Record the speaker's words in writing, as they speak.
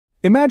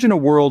Imagine a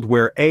world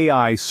where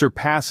AI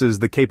surpasses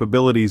the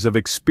capabilities of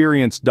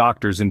experienced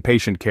doctors in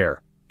patient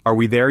care. Are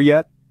we there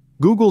yet?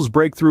 Google's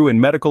breakthrough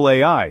in medical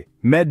AI,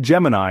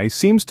 Med-Gemini,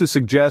 seems to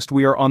suggest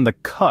we are on the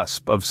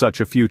cusp of such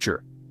a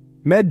future.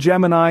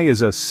 Med-Gemini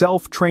is a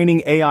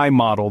self-training AI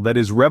model that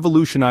is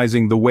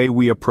revolutionizing the way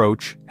we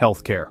approach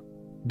healthcare.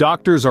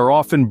 Doctors are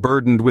often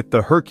burdened with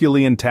the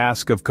Herculean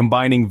task of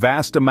combining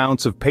vast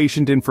amounts of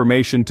patient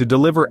information to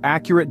deliver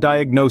accurate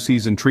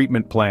diagnoses and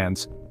treatment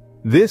plans.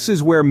 This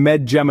is where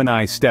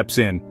Med-Gemini steps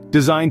in,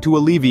 designed to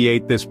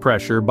alleviate this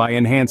pressure by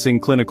enhancing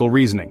clinical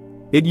reasoning.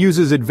 It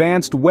uses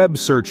advanced web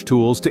search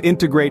tools to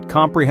integrate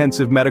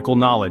comprehensive medical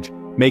knowledge,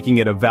 making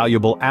it a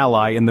valuable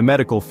ally in the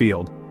medical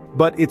field.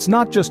 But it's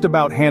not just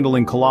about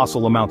handling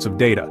colossal amounts of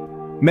data.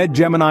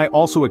 Med-Gemini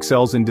also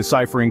excels in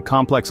deciphering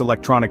complex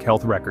electronic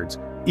health records,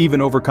 even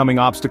overcoming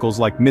obstacles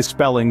like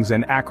misspellings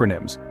and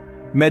acronyms.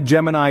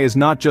 Med-Gemini is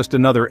not just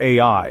another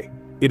AI.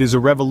 It is a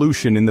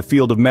revolution in the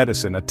field of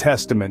medicine, a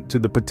testament to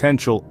the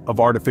potential of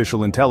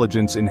artificial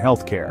intelligence in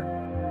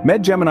healthcare.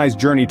 Med-Gemini's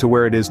journey to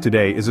where it is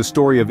today is a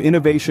story of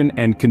innovation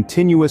and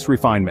continuous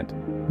refinement.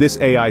 This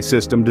AI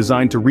system,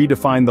 designed to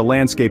redefine the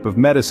landscape of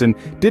medicine,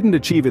 didn't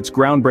achieve its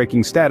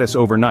groundbreaking status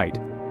overnight.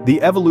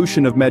 The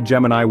evolution of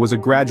Med-Gemini was a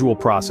gradual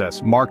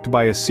process marked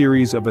by a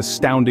series of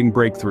astounding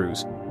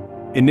breakthroughs.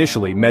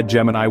 Initially,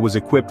 Med-Gemini was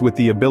equipped with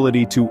the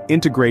ability to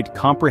integrate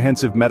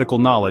comprehensive medical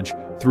knowledge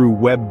through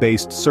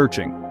web-based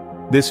searching.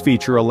 This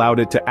feature allowed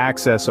it to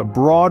access a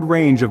broad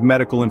range of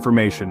medical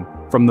information,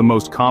 from the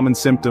most common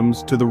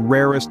symptoms to the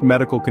rarest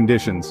medical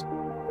conditions.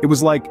 It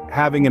was like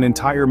having an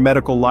entire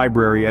medical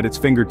library at its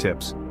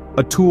fingertips,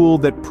 a tool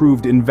that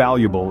proved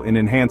invaluable in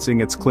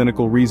enhancing its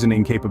clinical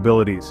reasoning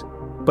capabilities.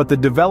 But the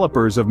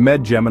developers of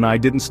Med-Gemini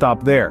didn't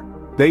stop there.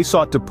 They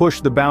sought to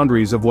push the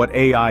boundaries of what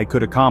AI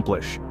could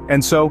accomplish.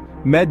 And so,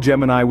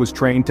 Med-Gemini was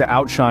trained to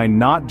outshine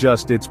not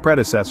just its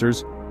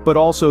predecessors, but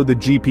also the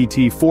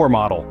GPT-4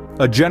 model,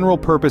 a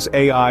general-purpose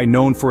AI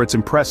known for its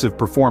impressive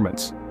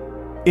performance.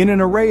 In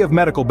an array of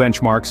medical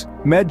benchmarks,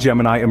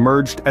 Med-Gemini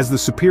emerged as the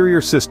superior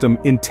system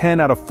in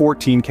 10 out of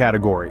 14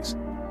 categories,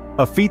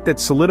 a feat that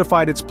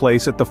solidified its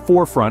place at the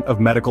forefront of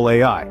medical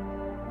AI.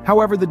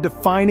 However, the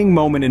defining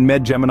moment in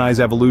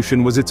Med-Gemini's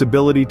evolution was its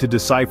ability to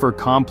decipher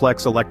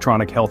complex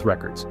electronic health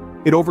records.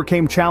 It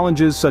overcame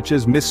challenges such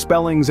as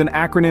misspellings and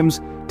acronyms,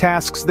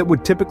 tasks that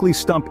would typically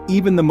stump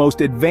even the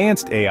most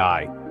advanced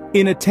AI.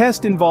 In a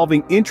test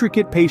involving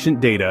intricate patient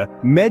data,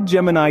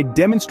 Med-Gemini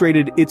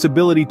demonstrated its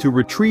ability to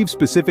retrieve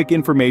specific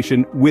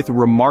information with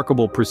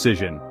remarkable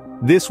precision.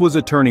 This was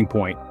a turning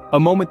point, a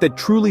moment that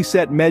truly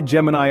set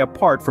Med-Gemini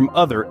apart from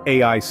other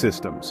AI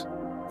systems.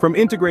 From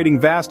integrating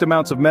vast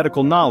amounts of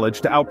medical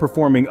knowledge to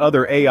outperforming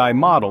other AI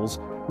models,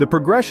 the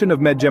progression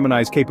of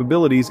Med-Gemini's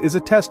capabilities is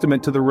a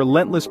testament to the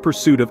relentless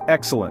pursuit of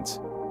excellence.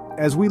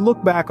 As we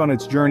look back on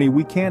its journey,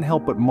 we can't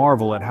help but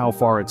marvel at how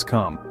far it's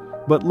come.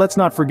 But let's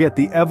not forget,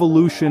 the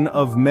evolution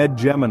of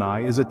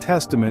Med-Gemini is a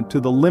testament to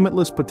the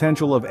limitless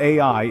potential of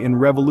AI in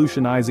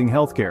revolutionizing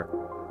healthcare.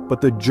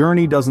 But the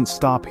journey doesn't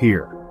stop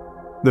here.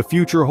 The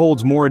future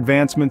holds more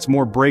advancements,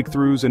 more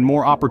breakthroughs, and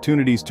more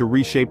opportunities to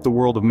reshape the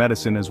world of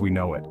medicine as we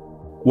know it.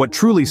 What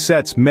truly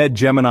sets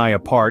Med-Gemini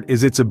apart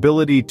is its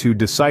ability to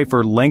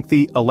decipher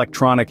lengthy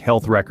electronic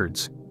health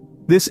records.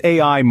 This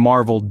AI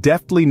marvel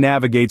deftly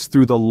navigates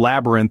through the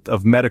labyrinth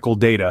of medical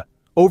data,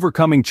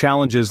 overcoming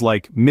challenges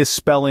like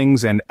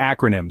misspellings and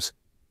acronyms.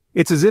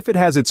 It's as if it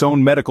has its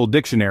own medical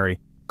dictionary,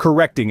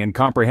 correcting and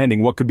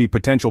comprehending what could be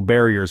potential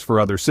barriers for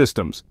other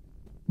systems.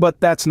 But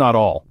that's not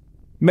all.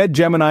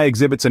 Med-Gemini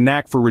exhibits a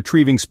knack for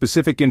retrieving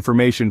specific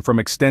information from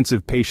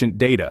extensive patient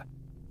data.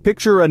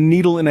 Picture a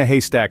needle in a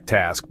haystack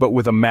task, but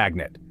with a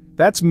magnet.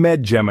 That's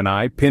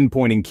Med-Gemini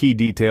pinpointing key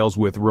details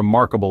with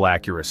remarkable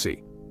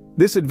accuracy.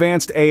 This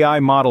advanced AI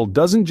model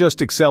doesn't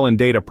just excel in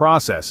data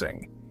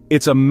processing.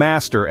 It's a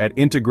master at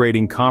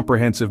integrating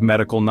comprehensive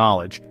medical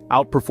knowledge,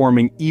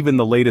 outperforming even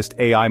the latest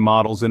AI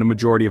models in a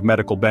majority of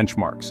medical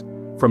benchmarks.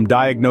 From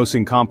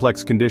diagnosing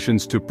complex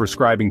conditions to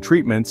prescribing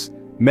treatments,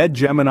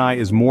 Med-Gemini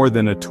is more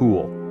than a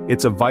tool.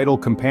 It's a vital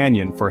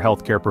companion for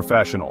healthcare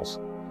professionals.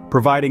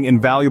 Providing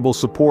invaluable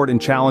support in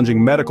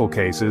challenging medical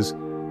cases,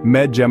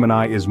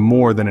 Med-Gemini is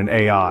more than an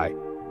AI.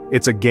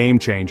 It's a game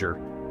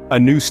changer, a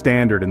new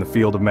standard in the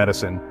field of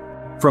medicine.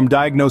 From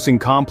diagnosing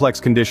complex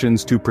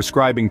conditions to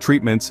prescribing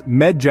treatments,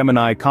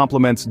 Med-Gemini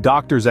complements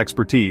doctors'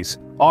 expertise,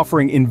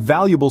 offering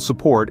invaluable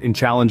support in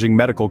challenging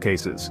medical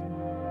cases.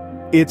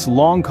 Its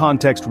long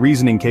context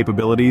reasoning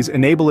capabilities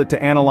enable it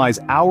to analyze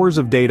hours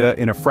of data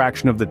in a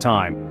fraction of the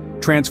time,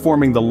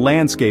 transforming the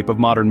landscape of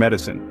modern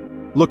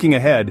medicine. Looking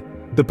ahead,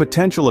 the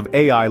potential of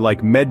AI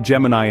like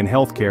Med-Gemini in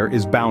healthcare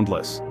is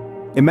boundless.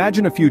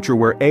 Imagine a future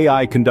where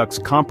AI conducts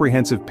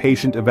comprehensive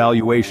patient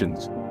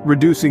evaluations,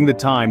 reducing the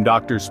time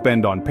doctors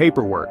spend on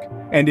paperwork,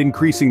 and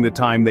increasing the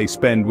time they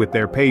spend with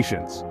their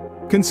patients.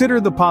 Consider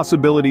the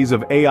possibilities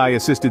of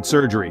AI-assisted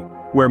surgery,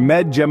 where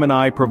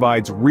Med-Gemini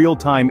provides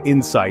real-time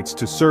insights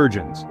to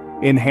surgeons,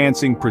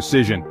 enhancing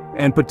precision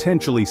and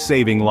potentially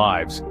saving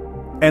lives.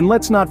 And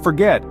let's not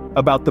forget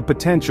about the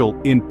potential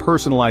in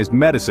personalized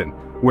medicine,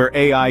 where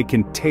AI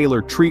can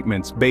tailor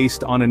treatments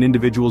based on an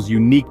individual's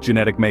unique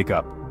genetic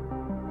makeup.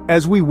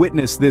 As we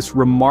witness this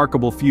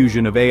remarkable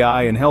fusion of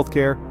AI and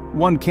healthcare,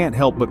 one can't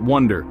help but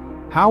wonder,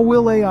 how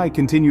will AI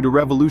continue to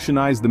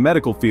revolutionize the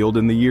medical field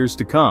in the years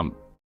to come?